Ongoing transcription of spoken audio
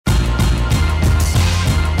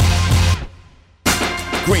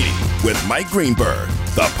Greeny with Mike Greenberg,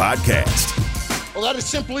 the podcast. Well, that is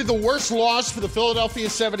simply the worst loss for the Philadelphia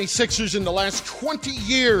 76ers in the last 20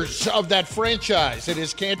 years of that franchise. It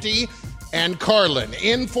is Canty and Carlin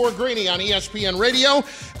in for Greeny on ESPN Radio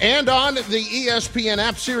and on the ESPN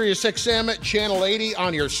app, Sirius XM Channel 80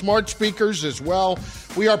 on your smart speakers as well.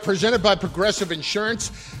 We are presented by Progressive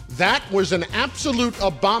Insurance. That was an absolute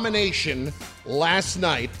abomination last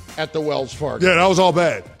night at the Wells Fargo. Yeah, that was all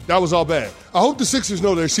bad. I hope the Sixers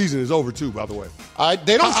know their season is over, too, by the way.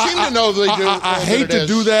 They don't seem to know they do. I hate to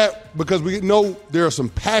do that because we know there are some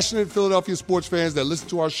passionate Philadelphia sports fans that listen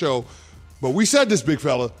to our show. But we said this, big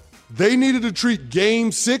fella. They needed to treat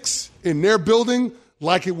Game 6 in their building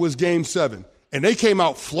like it was Game 7. And they came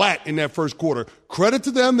out flat in that first quarter. Credit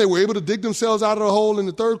to them. They were able to dig themselves out of the hole in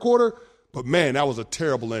the third quarter. But, man, that was a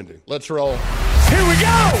terrible ending. Let's roll. Here we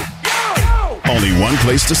go! Only one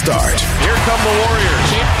place to start. Here come the Warriors.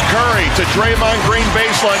 Curry to Draymond Green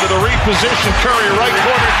baseline to the reposition. Curry right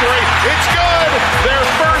corner three. It's good. Their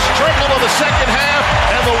first triple of the second half.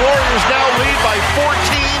 And the Warriors now lead by 14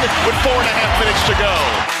 with 4.5 minutes to go.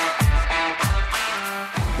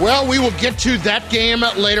 Well, we will get to that game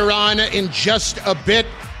later on in just a bit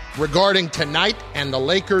regarding tonight and the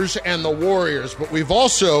Lakers and the Warriors. But we've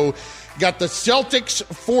also got the Celtics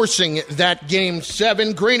forcing that Game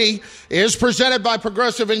 7. Greeny is presented by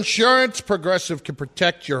Progressive Insurance. Progressive can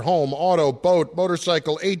protect your home, auto, boat,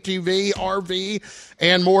 motorcycle, ATV, RV,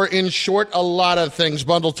 and more. In short, a lot of things.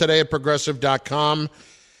 Bundle today at Progressive.com.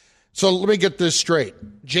 So let me get this straight.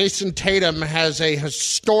 Jason Tatum has a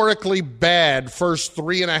historically bad first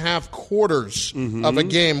 3.5 quarters of a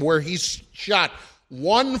game where he's shot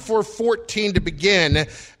 1 for 14 to begin,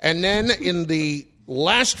 and then in the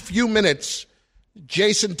last few minutes,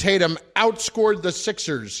 Jason Tatum outscored the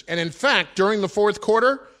Sixers. And in fact, during the fourth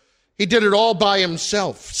quarter, he did it all by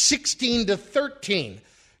himself, 16-13.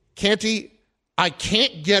 Canty, I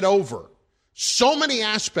can't get over so many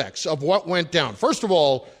aspects of what went down. First of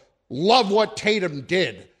all, love what Tatum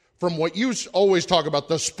did from what you always talk about,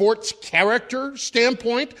 the sports character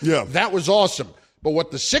standpoint. Yeah. That was awesome. But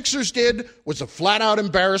what the Sixers did was a flat-out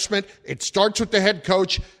embarrassment. It starts with the head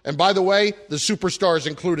coach. And by the way, the superstars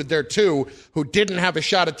included there, too, who didn't have a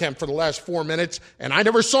shot attempt for the last 4 minutes. And I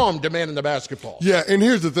never saw him demanding the basketball. Yeah, and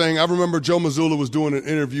here's the thing. I remember Joe Mazzulla was doing an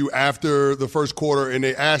interview after the first quarter, and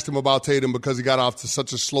they asked him about Tatum because he got off to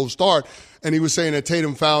such a slow start. And he was saying that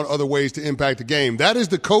Tatum found other ways to impact the game. That is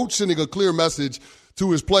the coach sending a clear message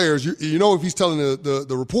to his players. You know, if he's telling the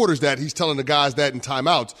reporters that, he's telling the guys that in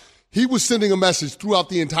timeouts. He was sending a message throughout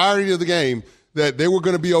the entirety of the game that they were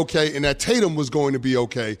going to be okay and that Tatum was going to be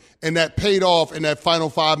okay. And that paid off in that final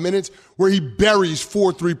 5 minutes where he buries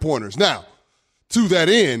 4 3-pointers. Now, to that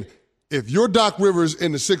end, if you're Doc Rivers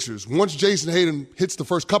and the Sixers, once Jason Tatum hits the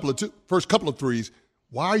first couple of threes,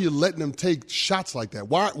 why are you letting him take shots like that?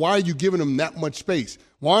 Why are you giving him that much space?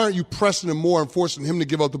 Why aren't you pressing him more and forcing him to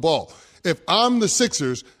give up the ball? If I'm the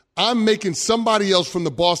Sixers, I'm making somebody else from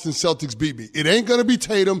the Boston Celtics beat me. It ain't going to be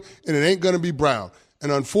Tatum, and it ain't going to be Brown.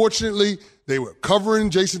 And unfortunately, they were covering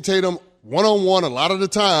Jason Tatum one-on-one a lot of the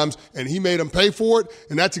times, and he made them pay for it.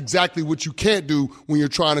 And that's exactly what you can't do when you're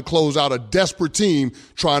trying to close out a desperate team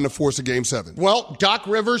trying to force a Game 7. Well, Doc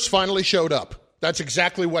Rivers finally showed up. That's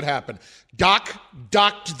exactly what happened. Doc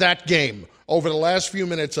docked that game over the last few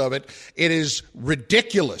minutes of it. It is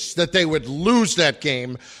ridiculous that they would lose that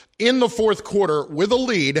game in the fourth quarter with a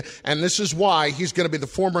lead, and this is why he's going to be the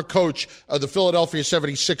former coach of the Philadelphia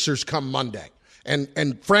 76ers come Monday.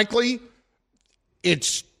 And frankly,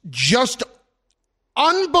 it's just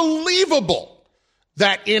unbelievable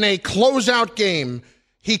that in a closeout game,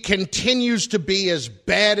 he continues to be as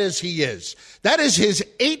bad as he is. That is his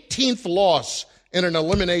 18th loss in an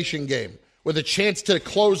elimination game with a chance to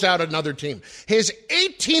close out another team. His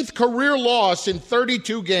 18th career loss in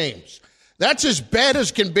 32 games. That's as bad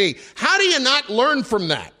as can be. How do you not learn from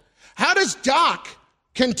that? How does Doc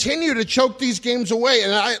continue to choke these games away?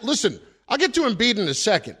 And listen, I'll get to Embiid in a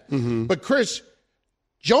second. But Chris,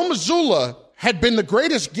 Joe Mazzulla had been the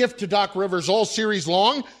greatest gift to Doc Rivers all series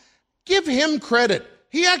long. Give him credit.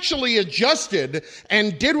 He actually adjusted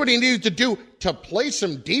and did what he needed to do to play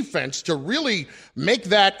some defense, to really make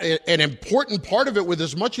that an important part of it with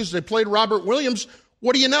as much as they played Robert Williams.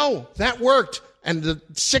 What do you know? That worked. And the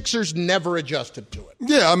Sixers never adjusted to it.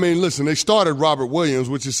 Yeah, I mean, listen, they started Robert Williams,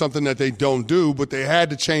 which is something that they don't do, but they had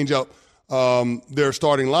to change up their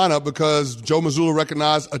starting lineup because Joe Mazzulla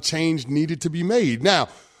recognized a change needed to be made. Now,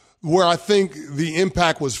 where I think the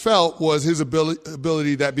impact was felt was his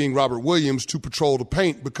ability, that being Robert Williams, to patrol the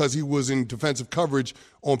paint because he was in defensive coverage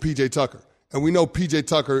on P.J. Tucker. And we know P.J.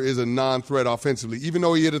 Tucker is a non-threat offensively. Even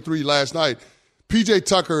though he hit a 3 last night, PJ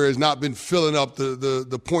Tucker has not been filling up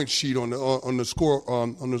the point sheet on the score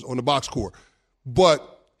on the box score,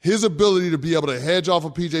 but his ability to be able to hedge off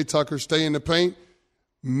of PJ Tucker, stay in the paint,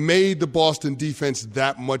 made the Boston defense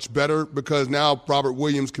that much better because now Robert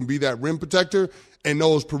Williams can be that rim protector, and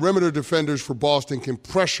those perimeter defenders for Boston can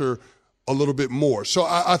pressure a little bit more. So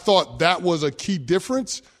I thought that was a key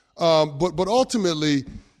difference. But ultimately,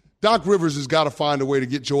 Doc Rivers has got to find a way to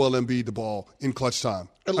get Joel Embiid the ball in clutch time.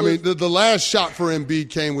 I mean, the last shot for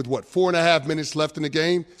Embiid came with, 4.5 minutes left in the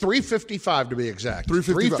game? 3:55 to be exact.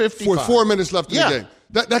 3:55. For 4 minutes left in the game.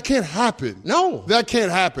 That can't happen. No. That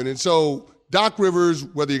can't happen. And so Doc Rivers,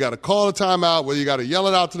 whether you got to call a timeout, whether you got to yell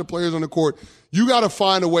it out to the players on the court, you got to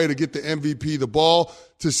find a way to get the MVP the ball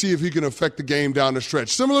to see if he can affect the game down the stretch.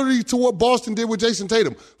 Similarly to what Boston did with Jason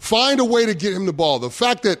Tatum. Find a way to get him the ball. The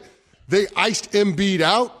fact that they iced Embiid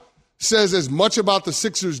out says as much about the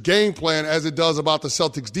Sixers' game plan as it does about the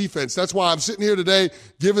Celtics' defense. That's why I'm sitting here today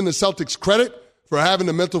giving the Celtics credit for having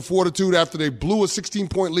the mental fortitude after they blew a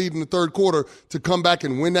 16-point lead in the third quarter to come back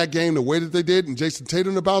and win that game the way that they did and Jason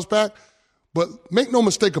Tatum to bounce back. But make no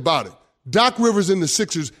mistake about it. Doc Rivers and the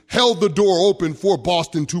Sixers held the door open for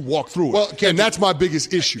Boston to walk through it. And that's my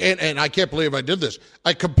biggest issue. And I can't believe I did this.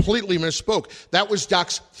 I completely misspoke. That was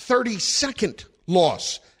Doc's 32nd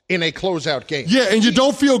loss in a closeout game. Yeah, and you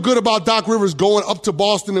don't feel good about Doc Rivers going up to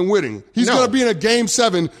Boston and winning. He's going to be in a Game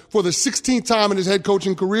 7 for the 16th time in his head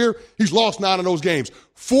coaching career. He's lost 9 of those games.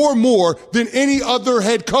 4 more than any other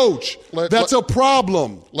head coach. That's a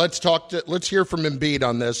problem. Let's hear from Embiid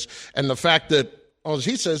on this and the fact that, as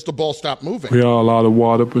he says, the ball stopped moving. We had a lot of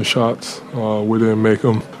wide open shots. We didn't make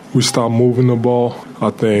them. We stopped moving the ball. I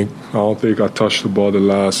don't think I touched the ball the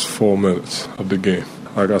last 4 minutes of the game.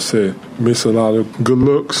 Like I said, missed a lot of good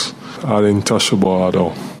looks. I didn't touch the ball at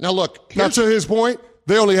all. Now, look. Now, to his point,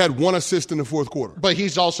 they only had 1 assist in the fourth quarter. But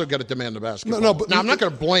he's also got to demand the basketball. Now, I'm not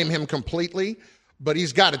going to blame him completely, but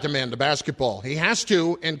he's got to demand the basketball. He has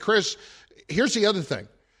to. And, Chris, here's the other thing.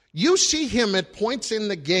 You see him at points in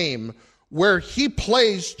the game where he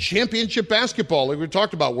plays championship basketball, like we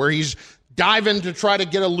talked about, where he's diving to try to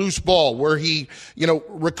get a loose ball, where he,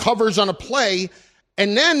 recovers on a play.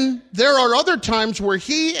 And then there are other times where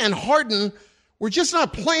he and Harden were just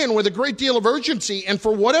not playing with a great deal of urgency. And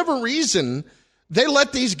for whatever reason, they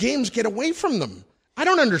let these games get away from them. I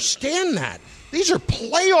don't understand that. These are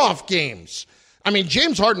playoff games. I mean,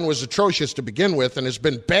 James Harden was atrocious to begin with and has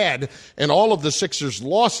been bad in all of the Sixers'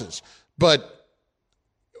 losses. But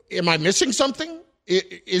am I missing something?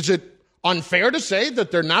 Is it unfair to say that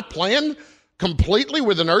they're not playing completely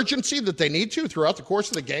with an urgency that they need to throughout the course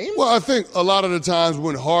of the game? Well, I think a lot of the times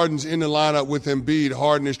when Harden's in the lineup with Embiid,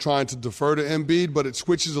 Harden is trying to defer to Embiid, but it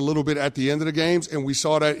switches a little bit at the end of the games, and we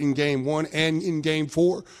saw that in Game 1 and in Game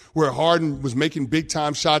 4, where Harden was making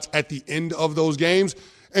big-time shots at the end of those games.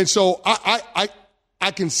 And so I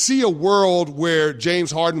can see a world where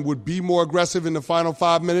James Harden would be more aggressive in the final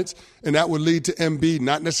 5 minutes, and that would lead to Embiid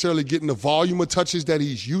not necessarily getting the volume of touches that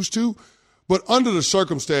he's used to. But under the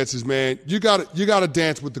circumstances, man, you got to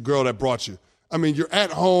dance with the girl that brought you. I mean, you're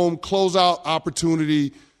at home, closeout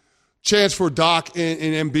opportunity, chance for Doc and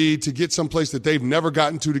Embiid to get someplace that they've never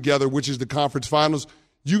gotten to together, which is the conference finals.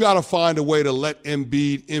 You got to find a way to let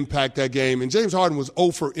Embiid impact that game. And James Harden was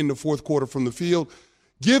 0 in the fourth quarter from the field.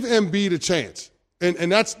 Give Embiid a chance.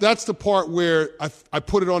 And that's the part where I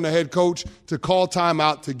put it on the head coach to call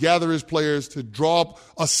timeout, to gather his players, to draw up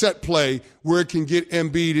a set play where it can get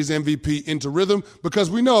Embiid, his MVP, into rhythm.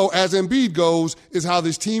 Because we know as Embiid goes is how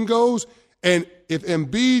this team goes. And if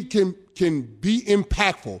Embiid can be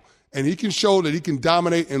impactful and he can show that he can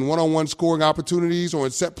dominate in one-on-one scoring opportunities or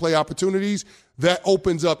in set play opportunities, that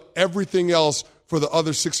opens up everything else for the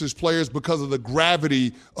other Sixers players because of the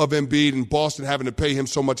gravity of Embiid and Boston having to pay him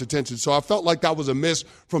so much attention. So I felt like that was a miss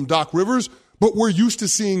from Doc Rivers, but we're used to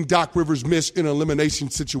seeing Doc Rivers miss in elimination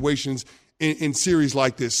situations in series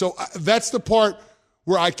like this. So that's the part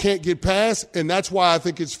where I can't get past, and that's why I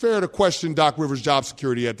think it's fair to question Doc Rivers' job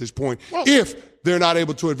security at this point if they're not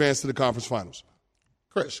able to advance to the conference finals.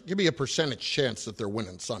 Chris, give me a percentage chance that they're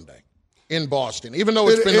winning Sunday in Boston, even though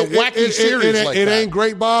it's been a wacky series like that. It ain't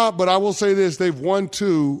great, Bob, but I will say this. They've won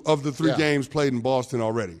 2 of the 3 games played in Boston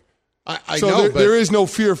already. I know, but there is no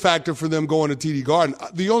fear factor for them going to TD Garden.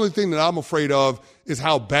 The only thing that I'm afraid of is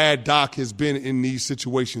how bad Doc has been in these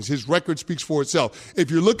situations. His record speaks for itself. If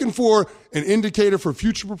you're looking for an indicator for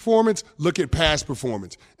future performance, look at past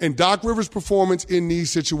performance. And Doc Rivers' performance in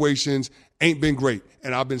these situations ain't been great.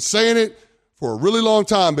 And I've been saying it for a really long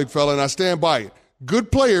time, big fella, and I stand by it.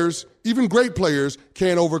 Good players, even great players,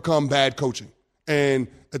 can't overcome bad coaching. And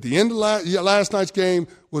at the end of last night's game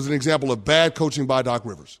was an example of bad coaching by Doc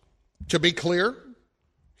Rivers. To be clear,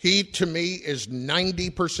 He, to me, is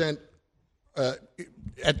 90%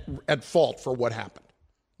 at fault for what happened.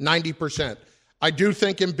 90%. I do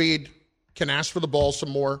think Embiid can ask for the ball some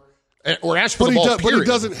more, or ask for the ball, period. But he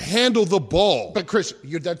doesn't handle the ball. But, Chris,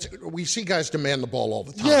 we see guys demand the ball all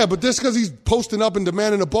the time. Yeah, but just because he's posting up and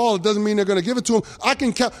demanding the ball, it doesn't mean they're going to give it to him. I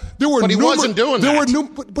can count. But he wasn't doing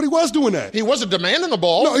that. But he was doing that. He wasn't demanding the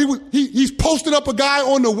ball. No, he's posting up a guy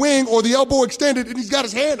on the wing or the elbow extended, and he's got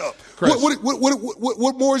his hand up. Chris,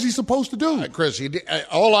 what more is he supposed to do? Chris,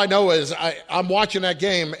 all I know is I'm watching that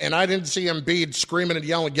game, and I didn't see Embiid screaming and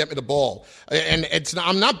yelling, "Get me the ball!" And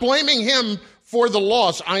I'm not blaming him for the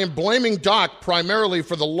loss. I am blaming Doc primarily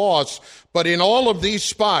for the loss. But in all of these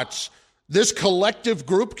spots, this collective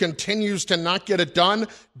group continues to not get it done.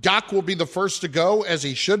 Doc will be the first to go, as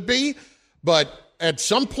he should be. But at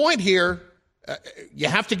some point here, you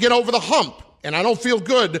have to get over the hump. And I don't feel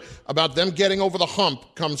good about them getting over the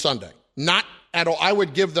hump come Sunday. Not at all. I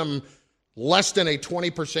would give them less than a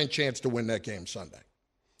 20% chance to win that game Sunday.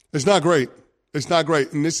 It's not great. It's not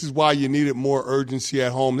great, and this is why you needed more urgency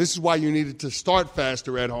at home. This is why you needed to start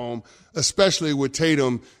faster at home, especially with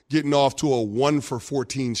Tatum getting off to a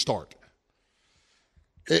 1-for-14 start.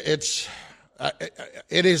 It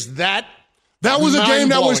is that. That was a game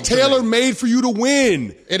that was tailor-made for you to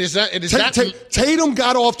win. Tatum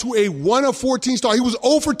got off to a 1-of-14 start. He was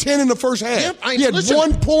 0-for-10 in the first half. He had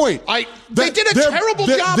 1 point. They did a terrible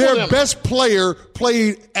job with him. Their best player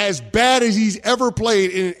played as bad as he's ever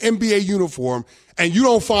played in an NBA uniform, and you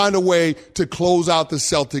don't find a way to close out the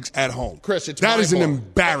Celtics at home. Chris, that is an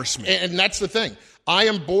embarrassment. And that's the thing. I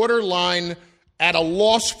am borderline at a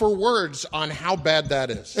loss for words on how bad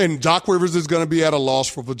that is. And Doc Rivers is going to be at a loss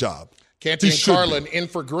for the job. Canty and Carlin in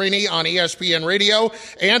for Greeny on ESPN Radio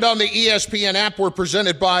and on the ESPN app. We're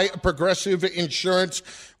presented by Progressive Insurance.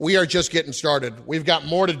 We are just getting started. We've got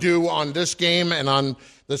more to do on this game and on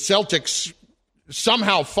the Celtics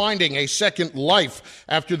somehow finding a second life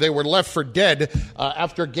after they were left for dead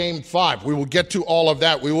after Game 5. We will get to all of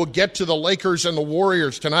that. We will get to the Lakers and the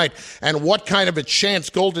Warriors tonight and what kind of a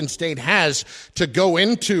chance Golden State has to go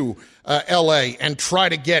into L.A. and try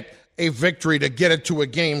to get a victory to get it to a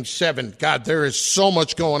Game 7. God, there is so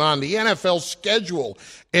much going on. The NFL schedule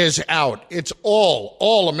is out. It's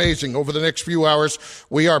all amazing over the next few hours.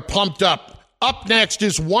 We are pumped up. Up next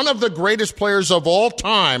is one of the greatest players of all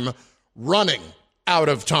time running out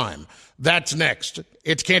of time. That's next.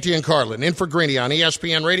 It's Canty and Carlin in for Greeny on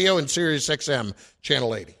ESPN Radio and Sirius XM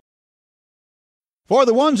Channel 80. For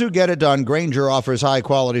the ones who get it done, Grainger offers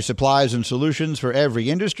high-quality supplies and solutions for every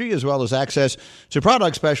industry, as well as access to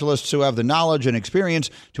product specialists who have the knowledge and experience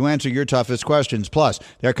to answer your toughest questions. Plus,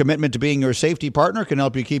 their commitment to being your safety partner can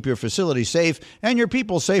help you keep your facility safe and your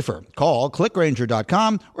people safer. Call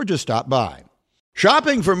clickgrainger.com or just stop by.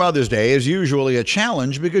 Shopping for Mother's Day is usually a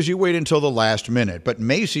challenge because you wait until the last minute, but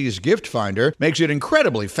Macy's Gift Finder makes it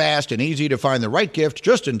incredibly fast and easy to find the right gift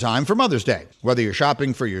just in time for Mother's Day. Whether you're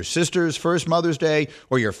shopping for your sister's first Mother's Day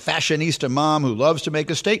or your fashionista mom who loves to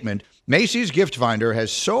make a statement, Macy's Gift Finder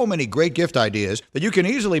has so many great gift ideas that you can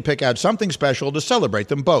easily pick out something special to celebrate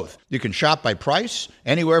them both. You can shop by price,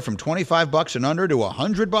 anywhere from $25 and under to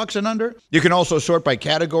 $100 and under. You can also sort by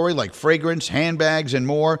category like fragrance, handbags, and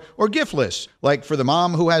more, or gift lists, like for the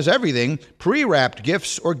mom who has everything, pre-wrapped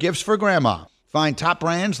gifts or gifts for grandma. Find top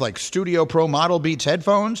brands like Studio Pro Model Beats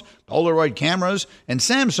headphones, Polaroid cameras, and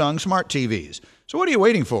Samsung smart TVs. So what are you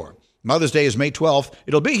waiting for? Mother's Day is May 12th.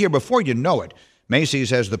 It'll be here before you know it. Macy's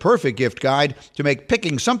has the perfect gift guide to make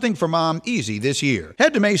picking something for mom easy this year.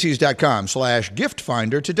 Head to Macys.com/gift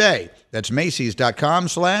finder today. That's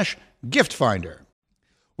Macys.com/gift finder.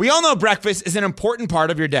 We all know breakfast is an important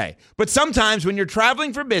part of your day, but sometimes when you're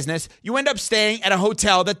traveling for business, you end up staying at a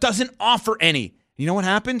hotel that doesn't offer any. You know what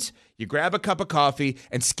happens? You grab a cup of coffee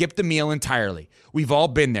and skip the meal entirely. We've all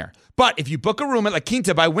been there. But if you book a room at La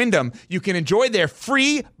Quinta by Wyndham, you can enjoy their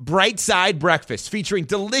free Bright Side breakfast featuring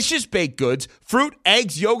delicious baked goods, fruit,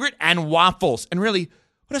 eggs, yogurt, and waffles. And really,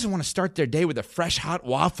 who doesn't want to start their day with a fresh, hot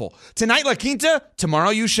waffle? Tonight, La Quinta, tomorrow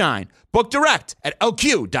you shine. Book direct at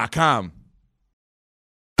LQ.com.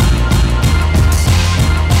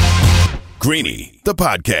 Greeny, the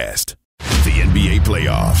podcast. The NBA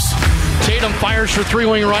playoffs. Tatum fires for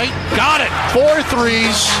three-wing right. Got it. 4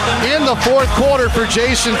 threes in the fourth quarter for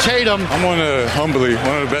Jason Tatum. I'm one of the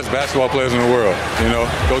best basketball players in the world. You know,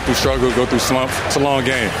 go through struggles, go through slumps. It's a long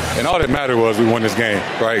game. And all that mattered was we won this game,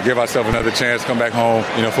 right? Give ourselves another chance, come back home,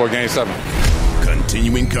 for Game 7.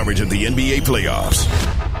 Continuing coverage of the NBA playoffs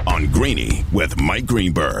on Greeny with Mike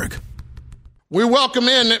Greenberg. We welcome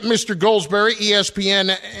in Mr. Goldsberry, ESPN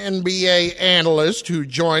NBA analyst, who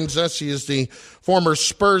joins us. He is the former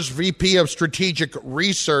Spurs VP of Strategic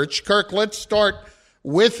Research. Kirk, let's start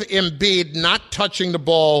with Embiid not touching the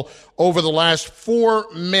ball over the last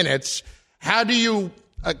 4 minutes. How do you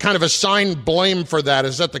kind of assign blame for that?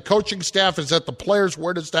 Is that the coaching staff? Is that the players?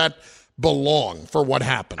 Where does that belong for what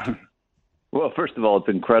happened? Well, first of all, it's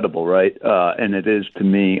incredible, right? And it is, to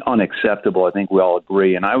me, unacceptable. I think we all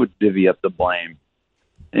agree. And I would divvy up the blame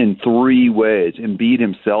in 3 ways. Embiid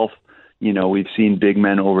himself, we've seen big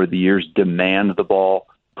men over the years demand the ball,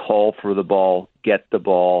 call for the ball, get the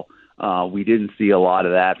ball. We didn't see a lot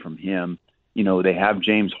of that from him. They have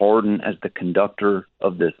James Harden as the conductor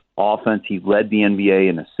of this offense. He led the NBA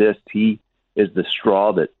in assists. He is the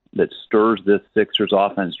straw that stirs this Sixers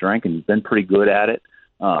offense drink, and he's been pretty good at it.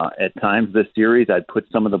 At times this series, I'd put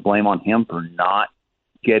some of the blame on him for not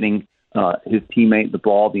getting his teammate the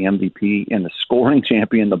ball, the MVP and the scoring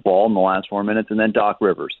champion the ball in the last 4 minutes, and then Doc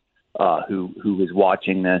Rivers, who was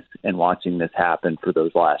watching this happen for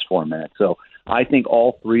those last 4 minutes. So I think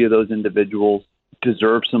all 3 of those individuals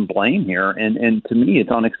deserve some blame here, and to me,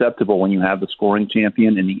 it's unacceptable when you have the scoring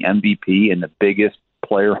champion and the MVP and the biggest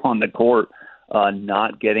player on the court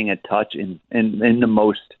not getting a touch in the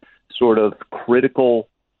most sort of critical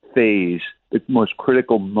phase, the most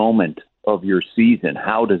critical moment of your season.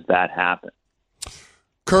 How does that happen?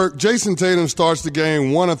 Kirk, Jason Tatum starts the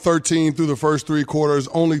game 1 of 13 through the first 3 quarters,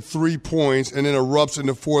 only 3 points, and then erupts in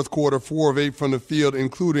the fourth quarter, 4 of 8 from the field,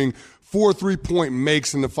 including 4 3-point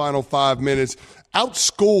makes in the final 5 minutes.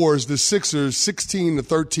 Outscores the Sixers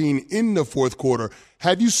 16-13 in the fourth quarter.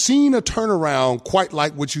 Have you seen a turnaround quite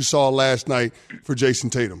like what you saw last night for Jason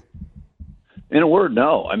Tatum? In a word,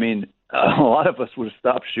 no. I mean, a lot of us would have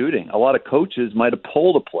stopped shooting. A lot of coaches might have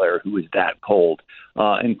pulled a player who was that cold.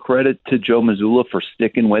 And credit to Joe Mazzulla for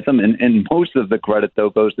sticking with him. And most of the credit, though,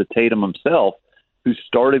 goes to Tatum himself, who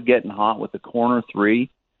started getting hot with the corner 3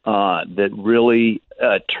 that really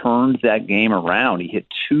turned that game around. He hit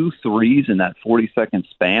 2 threes in that 40-second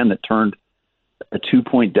span that turned a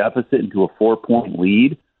 2-point deficit into a 4-point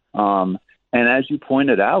lead. And as you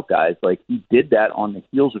pointed out, guys, he did that on the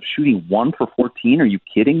heels of shooting 1 for 14. Are you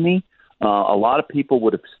kidding me? A lot of people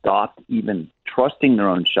would have stopped even trusting their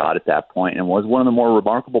own shot at that point, and was one of the more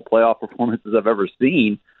remarkable playoff performances I've ever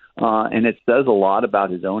seen. And it says a lot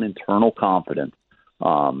about his own internal confidence,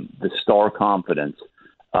 the star confidence.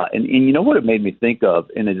 And you know what it made me think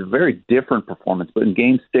of? And it's a very different performance, but in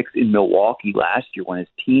Game 6 in Milwaukee last year when his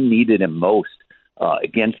team needed him most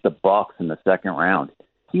against the Bucks in the second round,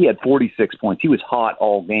 he had 46 points. He was hot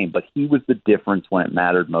all game, but he was the difference when it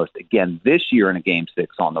mattered most. Again, this year in a Game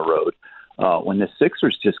 6 on the road, when the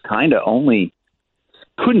Sixers just kind of only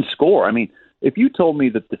couldn't score. I mean, if you told me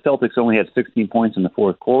that the Celtics only had 16 points in the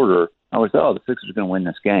fourth quarter, I would say, the Sixers are going to win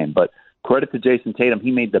this game. But credit to Jason Tatum.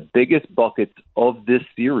 He made the biggest buckets of this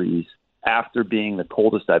series after being the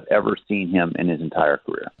coldest I've ever seen him in his entire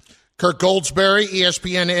career. Kirk Goldsberry,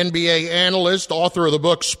 ESPN NBA analyst, author of the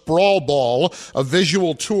book Sprawl Ball, a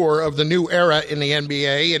visual tour of the new era in the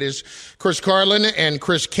NBA. It is Chris Carlin and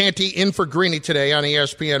Chris Canty in for Greeny today on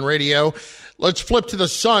ESPN Radio. Let's flip to the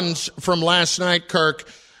Suns from last night, Kirk.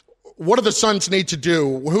 What do the Suns need to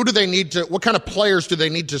do? Who do they need to? What kind of players do they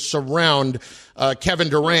need to surround Kevin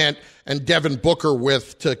Durant and Devin Booker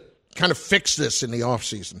with to kind of fix this in the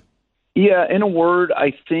offseason? Yeah, in a word,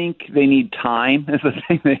 I think they need time. Is the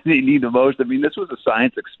thing they need the most. I mean, this was a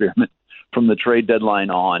science experiment from the trade deadline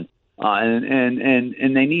on,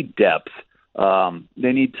 and they need depth.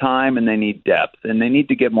 They need time and they need depth, and they need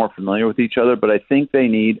to get more familiar with each other. But I think they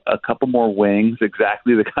need a couple more wings,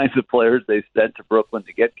 exactly the kinds of players they sent to Brooklyn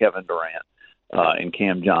to get Kevin Durant and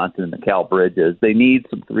Cam Johnson and Mikal Bridges. They need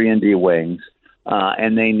some 3-and-D wings,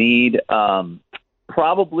 and they need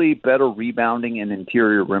probably better rebounding and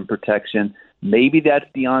interior rim protection. Maybe that's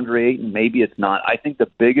DeAndre Ayton. Maybe it's not. I think the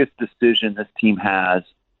biggest decision this team has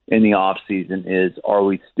in the offseason is, are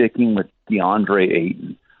we sticking with DeAndre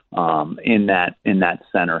Ayton in that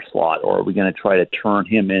center slot, or are we going to try to turn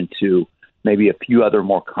him into maybe a few other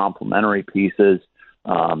more complementary pieces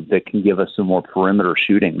that can give us some more perimeter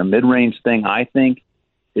shooting? The mid-range thing, I think,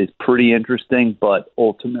 is pretty interesting, but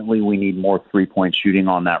ultimately we need more three-point shooting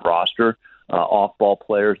on that roster. Off-ball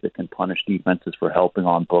players that can punish defenses for helping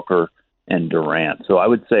on Booker and Durant. So I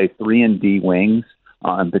would say 3-and-D wings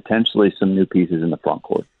and potentially some new pieces in the front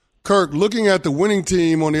court. Kirk, looking at the winning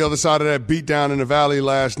team on the other side of that beatdown in the Valley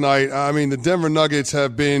last night, I mean, the Denver Nuggets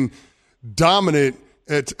have been dominant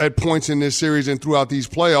at points in this series and throughout these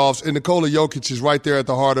playoffs, and Nikola Jokic is right there at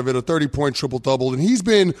the heart of it, a 30-point triple-double, and he's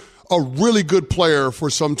been a really good player for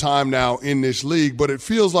some time now in this league, but it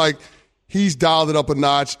feels like he's dialed it up a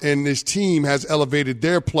notch, and this team has elevated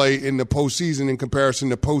their play in the postseason in comparison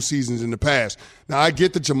to postseasons in the past. Now, I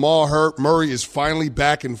get that Jamal Murray is finally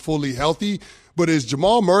back and fully healthy, but is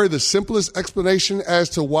Jamal Murray the simplest explanation as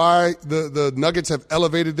to why the Nuggets have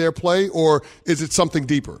elevated their play, or is it something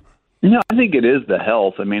deeper? No, I think it is the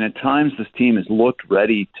health. I mean, at times this team has looked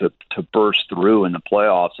ready to burst through in the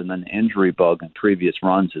playoffs, and then the injury bug in previous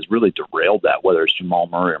runs has really derailed that, whether it's Jamal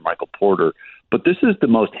Murray or Michael Porter. But this is the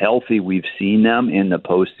most healthy we've seen them in the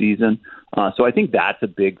postseason. So I think that's a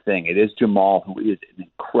big thing. It is Jamal, who is an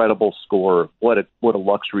incredible scorer. What a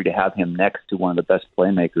luxury to have him next to one of the best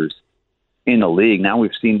playmakers in the league. Now we've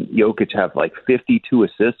seen Jokic have like 52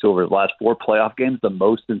 assists over the last 4 playoff games, the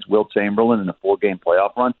most since Wilt Chamberlain in a 4-game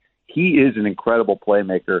playoff run. He is an incredible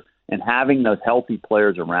playmaker, and having those healthy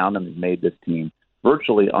players around him has made this team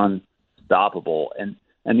virtually unstoppable. And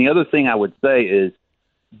the other thing I would say is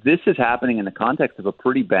this is happening in the context of a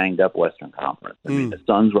pretty banged-up Western Conference. I mean, the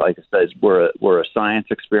Suns, like I said, were a science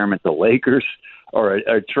experiment. The Lakers are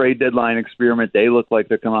a trade deadline experiment. They look like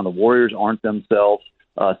they're coming on. The Warriors aren't themselves.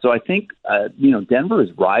 So I think, Denver is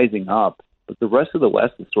rising up, but the rest of the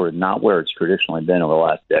West is sort of not where it's traditionally been over the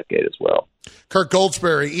last decade as well. Kirk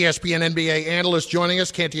Goldsberry, ESPN NBA analyst, joining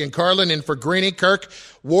us. Canty and Carlin in for Greeny. Kirk,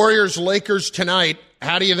 Warriors-Lakers tonight.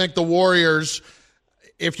 How do you think the Warriors,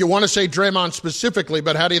 if you want to say Draymond specifically,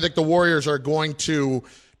 but how do you think the Warriors are going to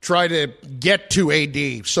try to get to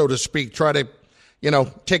AD, so to speak, try to,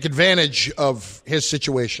 take advantage of his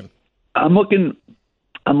situation? I'm looking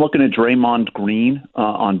at Draymond Green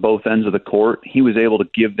on both ends of the court. He was able to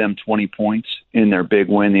give them 20 points in their big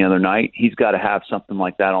win the other night. He's got to have something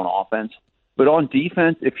like that on offense. But on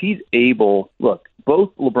defense, if he's able, look,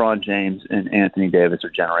 both LeBron James and Anthony Davis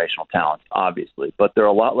are generational talents, obviously, but they're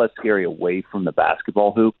a lot less scary away from the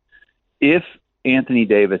basketball hoop. If Anthony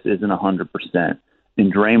Davis isn't 100%,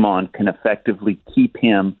 then Draymond can effectively keep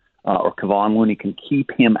him, or Kevon Looney can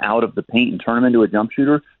keep him out of the paint and turn him into a jump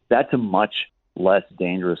shooter. That's a much less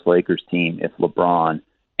dangerous Lakers team if LeBron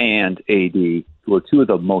and AD, who are two of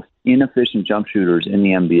the most inefficient jump shooters in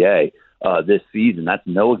the NBA this season, that's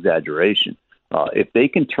no exaggeration. If they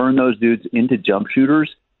can turn those dudes into jump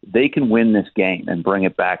shooters, they can win this game and bring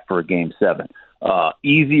it back for a Game 7.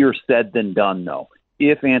 Easier said than done, though.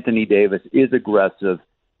 If Anthony Davis is aggressive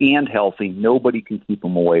and healthy, nobody can keep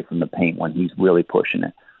him away from the paint when he's really pushing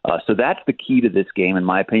it. So that's the key to this game, in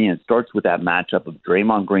my opinion. It starts with that matchup of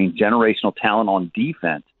Draymond Green, generational talent on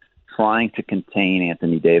defense, trying to contain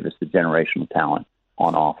Anthony Davis, the generational talent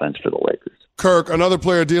on offense for the Lakers. Kirk, another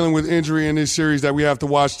player dealing with injury in this series that we have to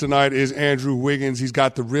watch tonight is Andrew Wiggins. He's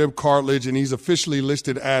got the rib cartilage, and he's officially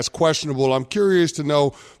listed as questionable. I'm curious to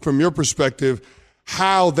know, from your perspective,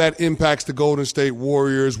 how that impacts the Golden State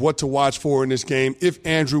Warriors, what to watch for in this game if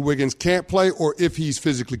Andrew Wiggins can't play or if he's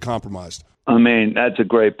physically compromised. I mean, that's a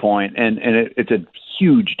great point, and it's a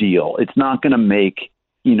huge deal. It's not going to make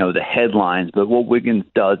the headlines, but what Wiggins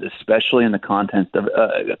does, especially in the context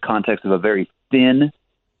of a very thin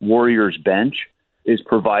Warriors bench, is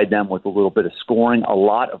provide them with a little bit of scoring, a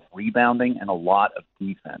lot of rebounding, and a lot of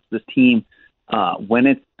defense. This team, when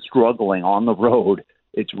it's struggling on the road,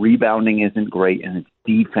 its rebounding isn't great and its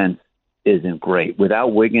defense isn't great.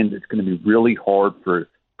 Without Wiggins, it's going to be really hard for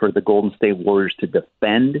the Golden State Warriors to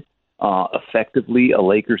defend effectively a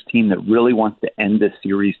Lakers team that really wants to end this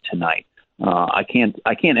series tonight. I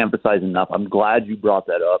can't emphasize enough. I'm glad you brought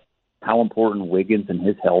that up, how important Wiggins and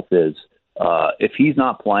his health is. If he's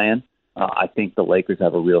not playing, I think the Lakers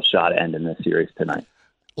have a real shot at ending this series tonight.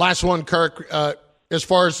 Last one, Kirk. As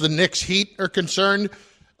far as the Knicks Heat are concerned,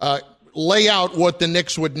 lay out what the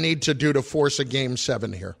Knicks would need to do to force a Game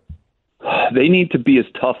 7 here. They need to be as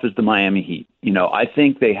tough as the Miami Heat. I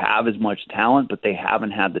think they have as much talent, but they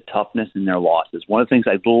haven't had the toughness in their losses. One of the things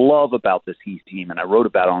I love about this Heat team, and I wrote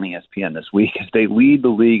about on ESPN this week, is they lead the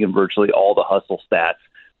league in virtually all the hustle stats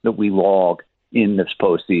that we log in this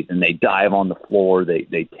postseason. They dive on the floor.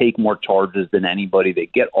 They take more charges than anybody. They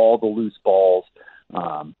get all the loose balls.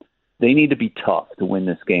 They need to be tough to win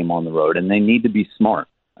this game on the road, and they need to be smart.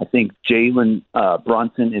 I think Jalen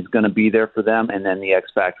Brunson is going to be there for them, and then the X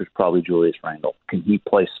factor is probably Julius Randle. Can he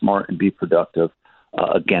play smart and be productive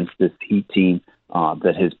against this Heat team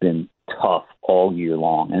that has been tough all year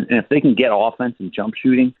long? And if they can get offense and jump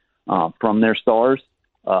shooting from their stars,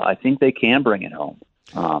 I think they can bring it home.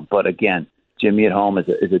 But again, Jimmy at home is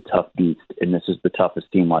a tough beast, and this is the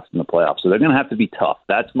toughest team left in the playoffs. So they're going to have to be tough.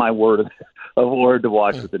 That's my word of word to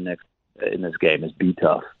watch with the Knicks in this game, is be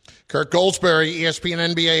tough. Kirk Goldsberry,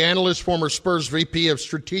 ESPN NBA analyst, former Spurs VP of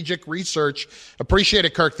Strategic Research. Appreciate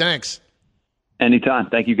it, Kirk. Thanks. Anytime.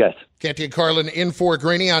 Thank you, guys. Canty and Carlin in for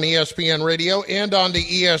Greeny on ESPN Radio and on the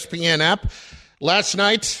ESPN app. Last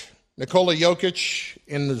night, Nikola Jokic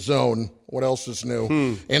in the zone. What else is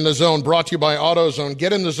new? In the zone, brought to you by AutoZone.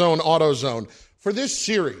 Get in the zone, AutoZone. For this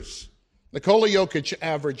series, Nikola Jokic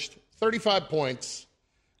averaged 35 points,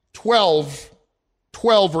 12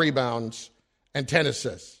 rebounds, and 10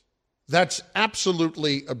 assists. That's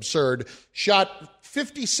absolutely absurd. Shot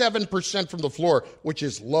 57% from the floor, which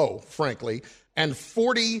is low, frankly, and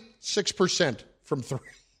 46% from three.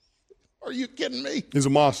 Are you kidding me? He's a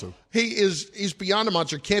monster. He's beyond a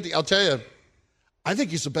monster. Canty, I'll tell you, I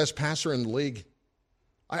think he's the best passer in the league.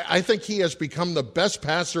 I think he has become the best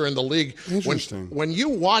passer in the league. Interesting. When you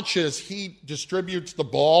watch as he distributes the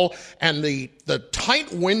ball and the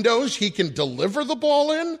tight windows he can deliver the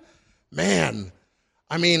ball in, man,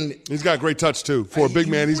 I mean. He's got great touch, too. For a big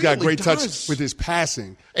man, he's got great touch with his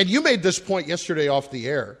passing. And you made this point yesterday off the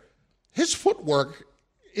air. His footwork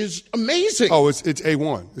is amazing. Oh, it's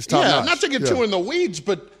A1. It's top notch. Not to get too in the weeds,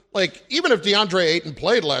 but like even if DeAndre Ayton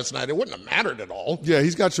played last night, it wouldn't have mattered at all. Yeah,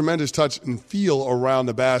 he's got tremendous touch and feel around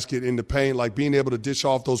the basket in the paint, like being able to dish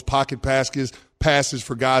off those pocket passes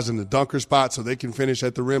for guys in the dunker spot so they can finish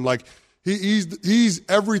at the rim. Like he's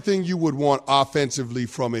everything you would want offensively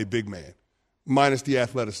from a big man, minus the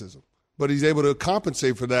athleticism. But he's able to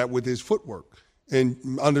compensate for that with his footwork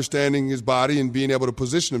and understanding his body and being able to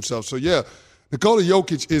position himself. So, yeah, Nikola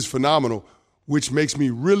Jokic is phenomenal, which makes me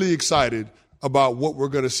really excited about what we're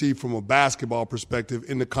going to see from a basketball perspective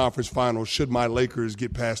in the conference finals should my Lakers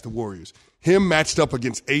get past the Warriors. Him matched up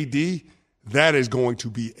against AD, that is going to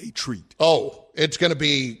be a treat. Oh, it's going to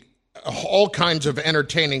be all kinds of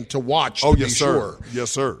entertaining to watch, to be sure.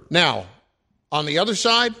 Yes, sir. Now, on the other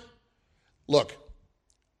side, look,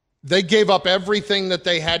 they gave up everything that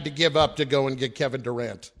they had to give up to go and get Kevin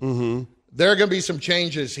Durant. Mm-hmm. There are going to be some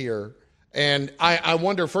changes here. And I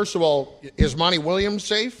wonder, first of all, is Monty Williams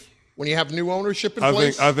safe when you have new ownership in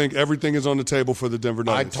place? I think everything is on the table for the Denver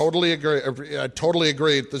Nuggets. I totally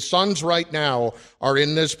agree. The Suns right now are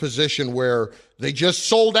in this position where they just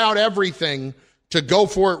sold out everything to go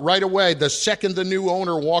for it right away the second the new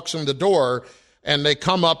owner walks in the door, and they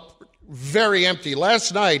come up very empty.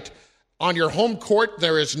 Last night, on your home court,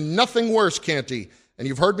 there is nothing worse, Canty, and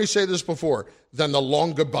you've heard me say this before, than the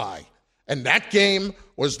long goodbye. And that game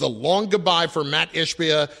was the long goodbye for Matt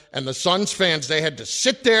Ishbia and the Suns fans. They had to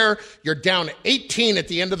sit there. You're down 18 at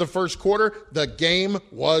the end of the first quarter. The game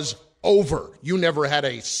was over. You never had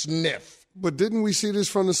a sniff. But didn't we see this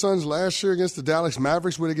from the Suns last year against the Dallas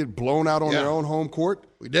Mavericks where they get blown out on their own home court?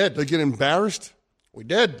 We did. They get embarrassed? We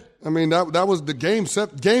did. I mean, that was the game.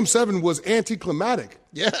 Game 7 was anticlimactic.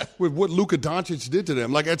 Yeah. With what Luka Doncic did to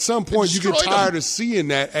them. Like, at some point, you get tired of seeing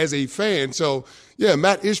that as a fan. So, yeah,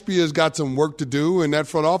 Matt Ishbia's got some work to do, and that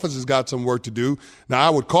front office has got some work to do. Now, I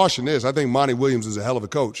would caution this. I think Monty Williams is a hell of a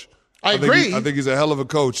coach. I agree. I think he's a hell of a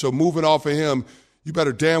coach. So, moving off of him, you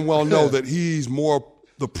better damn well know that he's more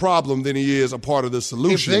the problem than he is a part of the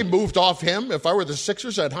solution. If they moved off him, if I were the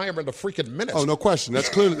Sixers, I'd hire him in a freaking minute. Oh, no question. That's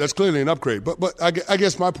clearly an upgrade. But I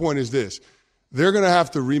guess my point is this. They're going to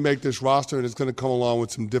have to remake this roster, and it's going to come along with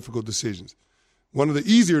some difficult decisions. One of the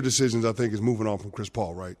easier decisions, I think, is moving on from Chris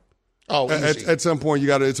Paul, right? Oh, easy. At some point,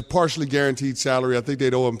 it's a partially guaranteed salary. I think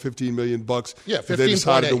they'd owe him $15 million. Yeah, if they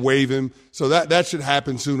decided to 15.8. waive him. So that should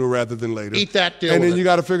happen sooner rather than later. Eat that deal. And then you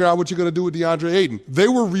got to figure out what you're going to do with DeAndre Ayton. They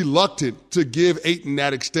were reluctant to give Ayton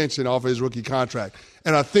that extension off his rookie contract.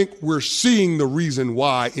 And I think we're seeing the reason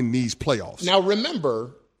why in these playoffs. Now,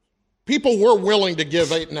 remember, people were willing to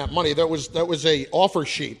give Ayton that money. That was a offer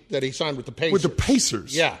sheet that he signed with the Pacers. With the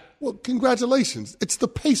Pacers? Yeah. Well, congratulations. It's the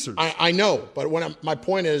Pacers. I know, but my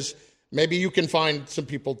point is maybe you can find some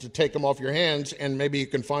people to take them off your hands, and maybe you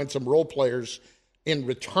can find some role players in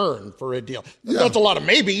return for a deal. Yeah. That's a lot of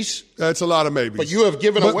maybes. That's a lot of maybes. But you have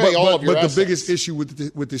given away all of your assets. But the biggest issue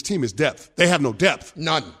with this team is depth. They have no depth.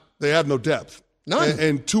 None. They have no depth. None.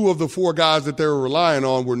 And 2 of the 4 guys that they were relying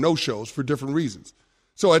on were no-shows for different reasons.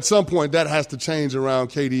 So at some point, that has to change around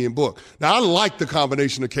KD and Book. Now, I like the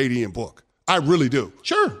combination of KD and Book. I really do.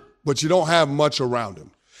 Sure. But you don't have much around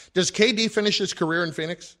him. Does KD finish his career in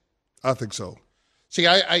Phoenix? I think so. See,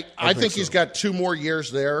 I think he's got 2 more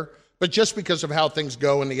years there, but just because of how things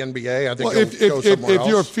go in the NBA, I think he'll go somewhere else.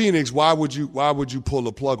 If you're Phoenix, why would you pull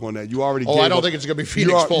the plug on that? You already. I don't think it's going to be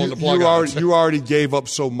Phoenix pulling the plug on it. You already gave up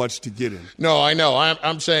so much to get him. No, I know.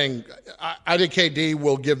 I'm saying I think KD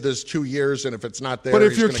will give this 2 years, and if it's not there, but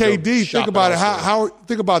if you're KD, think about it.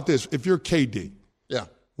 Think about this. If you're KD, yeah.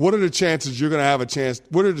 What are the chances you're going to have a chance?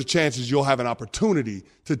 What are the chances you'll have an opportunity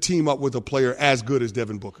to team up with a player as good as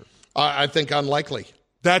Devin Booker? I think unlikely.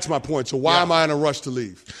 That's my point. So why am I in a rush to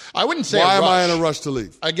leave? I wouldn't say Why rush. am I in a rush to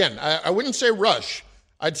leave? Again, I wouldn't say rush.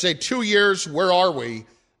 I'd say 2 years, where are we?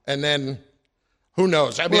 And then who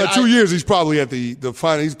knows? I mean, 2 years, he's probably at the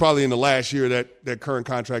final. He's probably in the last year of that current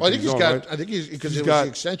contract. I think he's on, got. right? I think because it was the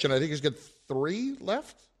extension. I think he's got 3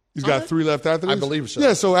 left. He's got 3 left after this? I believe so.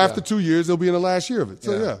 Yeah, so after 2 years, he'll be in the last year of it.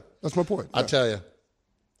 So, yeah that's my point. I'll tell you.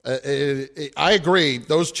 I agree.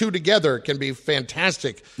 Those two together can be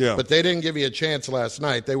fantastic, but they didn't give you a chance last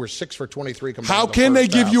night. They were 6 for 23 combined. How can they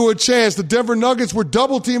give you a chance? The Denver Nuggets were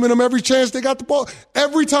double-teaming them every chance they got the ball.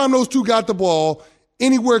 Every time those two got the ball,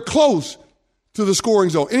 anywhere close to the scoring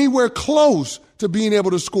zone, anywhere close to being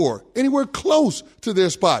able to score, anywhere close to their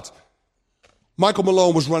spots, Michael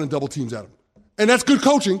Malone was running double teams at him. And that's good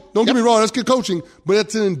coaching. Don't get me wrong, that's good coaching, but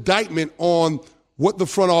it's an indictment on what the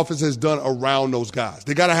front office has done around those guys.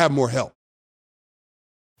 They got to have more help.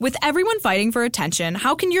 With everyone fighting for attention,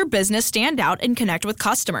 how can your business stand out and connect with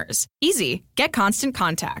customers? Easy. Get Constant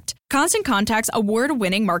Contact. Constant Contact's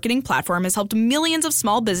award-winning marketing platform has helped millions of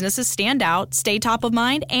small businesses stand out, stay top of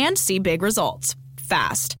mind, and see big results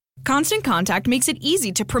fast. Constant Contact makes it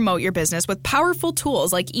easy to promote your business with powerful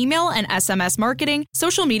tools like email and SMS marketing,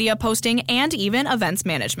 social media posting, and even events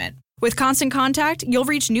management. With Constant Contact, you'll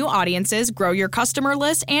reach new audiences, grow your customer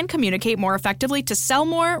list, and communicate more effectively to sell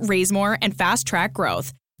more, raise more, and fast-track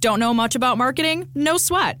growth. Don't know much about marketing? No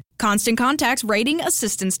sweat. Constant Contact's writing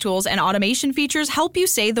assistance tools and automation features help you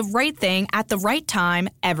say the right thing at the right time,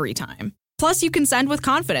 every time. Plus, you can send with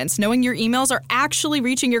confidence, knowing your emails are actually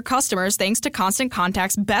reaching your customers thanks to Constant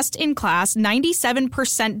Contact's best-in-class 97%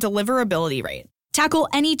 deliverability rate. Tackle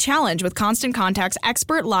any challenge with Constant Contact's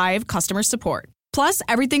expert live customer support. Plus,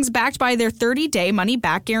 everything's backed by their 30-day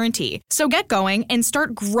money-back guarantee. So get going and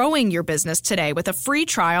start growing your business today with a free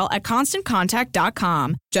trial at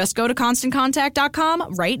ConstantContact.com. Just go to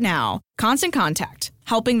ConstantContact.com right now. Constant Contact,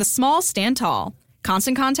 helping the small stand tall.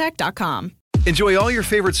 ConstantContact.com. Enjoy all your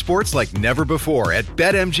favorite sports like never before at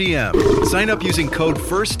BetMGM. Sign up using code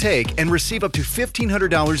FIRSTTAKE and receive up to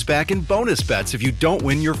 $1,500 back in bonus bets if you don't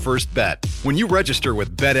win your first bet. When you register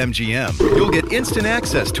with BetMGM, you'll get instant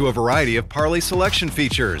access to a variety of parlay selection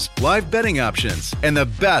features, live betting options, and the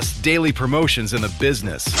best daily promotions in the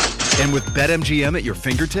business. And with BetMGM at your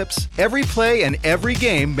fingertips, every play and every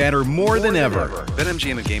game matter more than ever.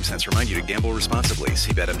 BetMGM and GameSense remind you to gamble responsibly.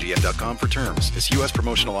 See BetMGM.com for terms. This U.S.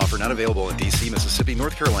 promotional offer not available in D.C., Mississippi,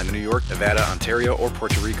 North Carolina, New York, Nevada, Ontario, or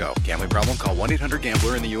Puerto Rico. Gambling problem? Call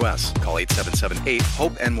 1-800-GAMBLER in the U.S. Call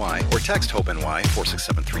 877-8-HOPE-NY or text HOPE-NY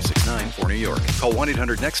 467-369 for New York. Call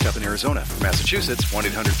 1-800-NEXT-STEP in Arizona. For Massachusetts,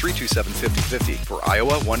 1-800-327-5050. For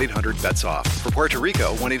Iowa, 1-800-BETS-OFF. For Puerto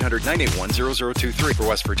Rico, 1-800-981-0023. For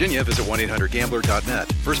West Virginia, visit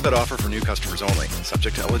 1-800-GAMBLER.net. First bet offer for new customers only.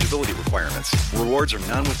 Subject to eligibility requirements. Rewards are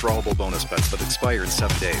non-withdrawable bonus bets that expire in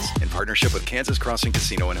 7 days. In partnership with Kansas Crossing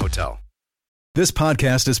Casino and Hotel. This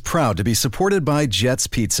podcast is proud to be supported by Jets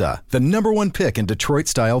Pizza, the #1 pick in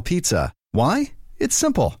Detroit-style pizza. Why? It's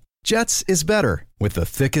simple. Jets is better. With the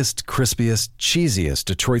thickest, crispiest, cheesiest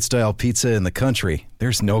Detroit-style pizza in the country,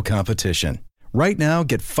 there's no competition. Right now,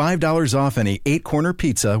 get $5 off any 8-corner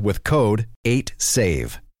pizza with code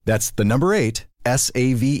 8SAVE. That's the number 8,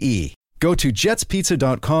 S-A-V-E. Go to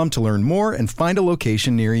jetspizza.com to learn more and find a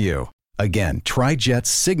location near you. Again, try Jet's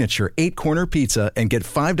signature 8-corner pizza and get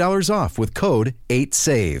 $5 off with code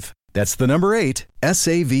 8SAVE. That's the number 8,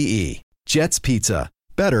 S-A-V-E. Jet's Pizza.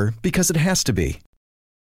 Better because it has to be.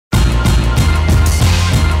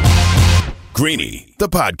 Greeny, the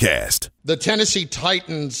podcast. The Tennessee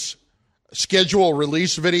Titans schedule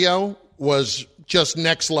release video was just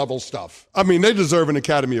next level stuff. I mean, they deserve an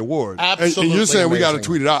Academy Award. Absolutely. And you're saying amazing. we got to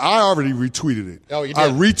tweet it out. I already retweeted it. Oh, you did? I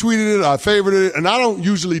retweeted it. I favorited it. And I don't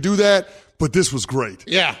usually do that, but this was great.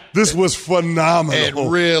 Yeah. This was phenomenal.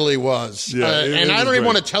 It really was. Yeah, and I don't even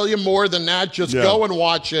want to tell you more than that. Just go and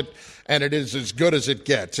watch it, and it is as good as it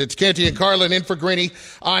gets. It's Canty and Carlin in for Greeny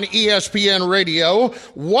on ESPN Radio.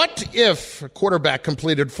 What if a quarterback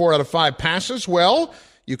completed 4 out of 5 passes? Well,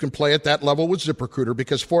 you can play at that level with ZipRecruiter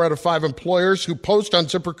because 4 out of 5 employers who post on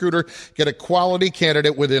ZipRecruiter get a quality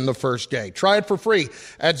candidate within the first day. Try it for free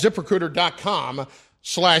at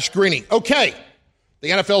ZipRecruiter.com/Greeny. Okay,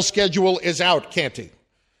 the NFL schedule is out, Canty.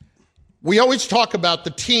 We always talk about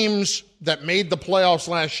the teams that made the playoffs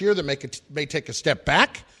last year that may take a step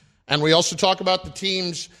back, and we also talk about the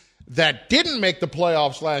teams that didn't make the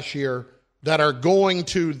playoffs last year that are going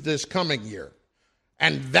to this coming year.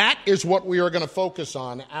 And that is what we are going to focus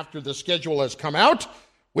on after the schedule has come out.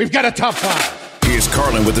 We've got a top 5. Here's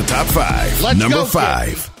Carlin with the top 5. Let's Number go,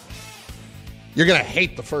 5. You're going to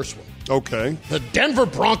hate the first one. Okay. The Denver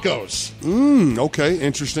Broncos. Okay,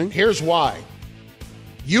 interesting. Here's why.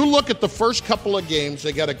 You look at the first couple of games,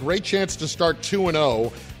 they got a great chance to start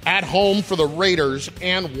 2-0 at home for the Raiders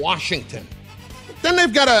and Washington. Then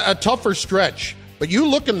they've got a tougher stretch. But you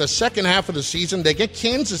look in the second half of the season, they get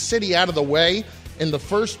Kansas City out of the way in the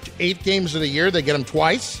first 8 games of the year. They get them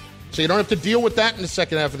twice, so you don't have to deal with that in the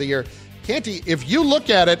second half of the year. Canty, if you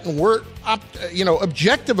look at it and we're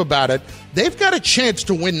objective about it, they've got a chance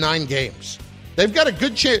to win 9 games. They've got a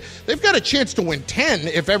good chance. They've got a chance to win 10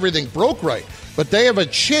 if everything broke right. But they have a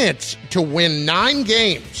chance to win 9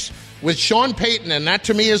 games with Sean Payton, and that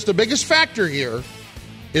to me is the biggest factor here,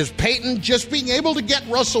 is Payton just being able to get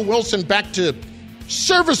Russell Wilson back to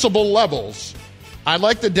serviceable levels. I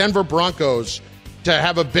like the Denver Broncos to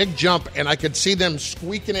have a big jump, and I could see them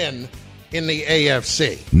squeaking in the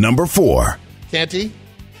AFC. Number 4. Canty,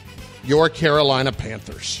 your Carolina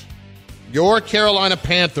Panthers. Your Carolina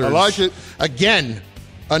Panthers. I like it. Again,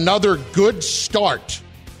 another good start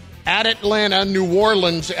at Atlanta, New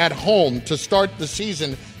Orleans at home to start the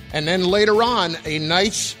season, and then later on, a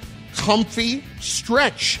nice, comfy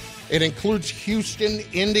stretch. It includes Houston,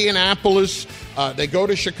 Indianapolis. They go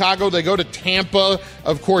to Chicago. They go to Tampa,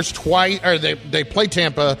 of course, twice. Or they play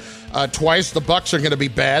Tampa twice. The Bucs are going to be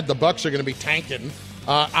bad. The Bucs are going to be tanking.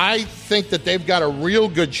 I think that they've got a real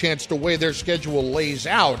good chance the way their schedule lays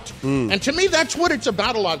out. And to me, that's what it's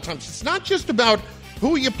about a lot of times. It's not just about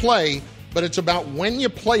who you play, but it's about when you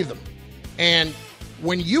play them. And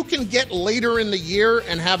when you can get later in the year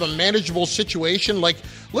and have a manageable situation, like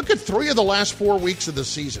look at 3 of the last 4 weeks of the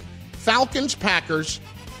season. Falcons, Packers,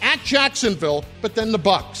 at Jacksonville, but then the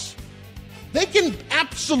Bucs. They can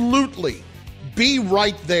absolutely be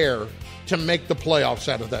right there to make the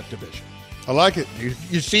playoffs out of that division. I like it.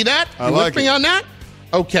 You see that? I You like with me it. on that?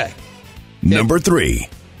 Okay. Number 3.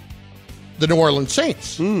 The New Orleans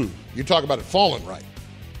Saints. You talk about it falling right.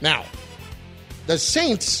 Now, the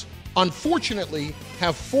Saints, unfortunately,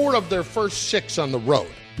 have 4 of their first 6 on the road.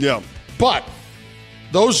 Yeah. But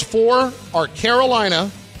those 4 are Carolina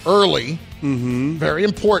early, very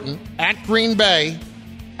important, at Green Bay,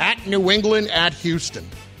 at New England, at Houston.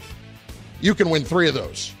 You can win 3 of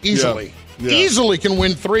those easily. Yeah. Easily can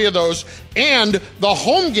win 3 of those. And the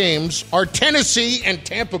home games are Tennessee and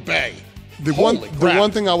Tampa Bay. The one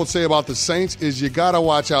thing I would say about the Saints is you got to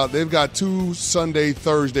watch out. They've got 2 Sunday,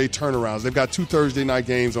 Thursday turnarounds. They've got 2 Thursday night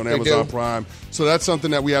games on Amazon Prime. So that's something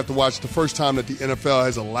that we have to watch. The first time that the NFL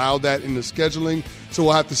has allowed that in the scheduling. So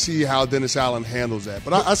we'll have to see how Dennis Allen handles that.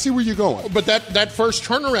 But I see where you're going. But that first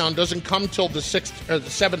turnaround doesn't come till the 6th or the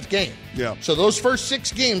 7th game. Yeah. So those first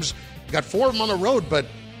 6 games, got 4 of them on the road, but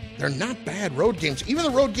they're not bad road games. Even the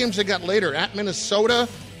road games they got later at Minnesota,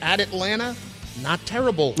 at Atlanta, not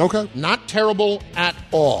terrible. Okay. Not terrible at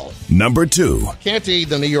all. Number 2. Canty,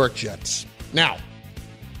 the New York Jets. Now,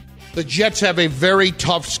 the Jets have a very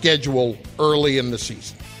tough schedule early in the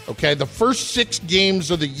season. Okay? The first 6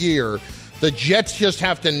 games of the year, the Jets just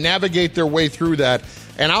have to navigate their way through that.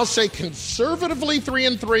 And I'll say conservatively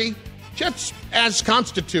 3-3. Jets, as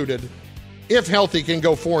constituted, if healthy, can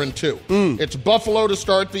go 4-2. It's Buffalo to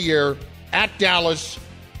start the year, at Dallas,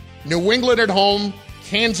 New England at home,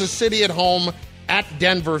 Kansas City at home, at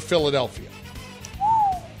Denver, Philadelphia.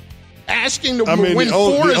 Asking to win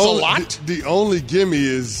 4 is a lot. The only gimme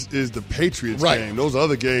is the Patriots game. Those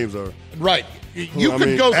other games are right. You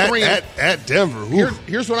could go 3 at Denver.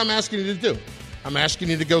 Here's what I'm asking you to do. I'm asking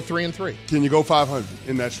you to go 3-3. Can you go 500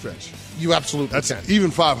 in that stretch? You absolutely can. Even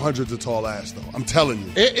 500 is a tall ask, though. I'm telling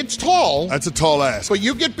you. It's tall. That's a tall ask. But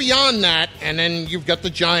you get beyond that, and then you've got the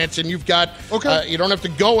Giants, and you've got you don't have to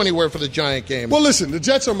go anywhere for the Giant game. Well, listen, the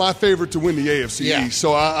Jets are my favorite to win the AFC East.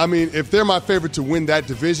 So, I mean, if they're my favorite to win that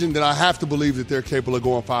division, then I have to believe that they're capable of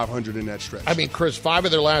going 500 in that stretch. I mean, Chris, 5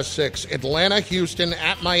 of their last 6. Atlanta, Houston,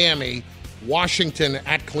 at Miami, Washington,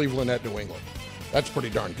 at Cleveland, at New England. That's pretty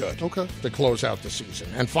darn good to close out the season.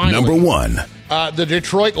 And finally, Number 1. The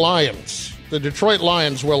Detroit Lions. The Detroit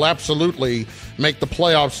Lions will absolutely make the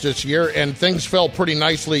playoffs this year, and things fell pretty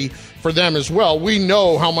nicely for them as well. We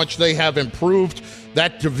know how much they have improved.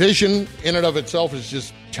 That division in and of itself is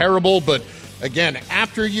just terrible, but again,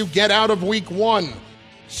 after you get out of week 1,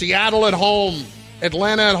 Seattle at home,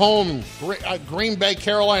 Atlanta at home, Green Bay,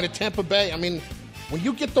 Carolina, Tampa Bay, I mean, when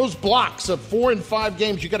you get those blocks of 4 and 5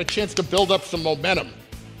 games, you got a chance to build up some momentum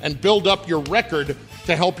and build up your record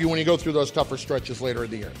to help you when you go through those tougher stretches later in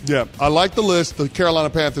the year. Yeah, I like the list. The Carolina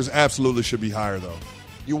Panthers absolutely should be higher, though.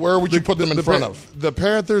 Where would you put them in front of? The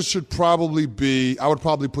Panthers should probably be, I would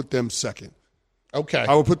probably put them second. Okay.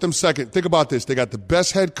 I would put them second. Think about this. They got the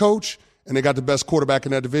best head coach, and they got the best quarterback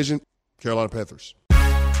in that division, Carolina Panthers.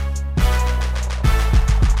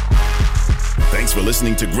 Thanks for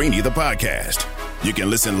listening to Greeny the podcast. You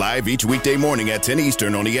can listen live each weekday morning at 10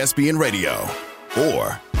 Eastern on ESPN Radio.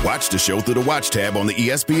 Or watch the show through the Watch tab on the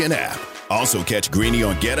ESPN app. Also catch Greeny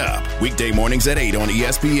on Get Up, weekday mornings at 8 on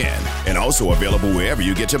ESPN. And also available wherever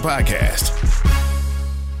you get your podcast.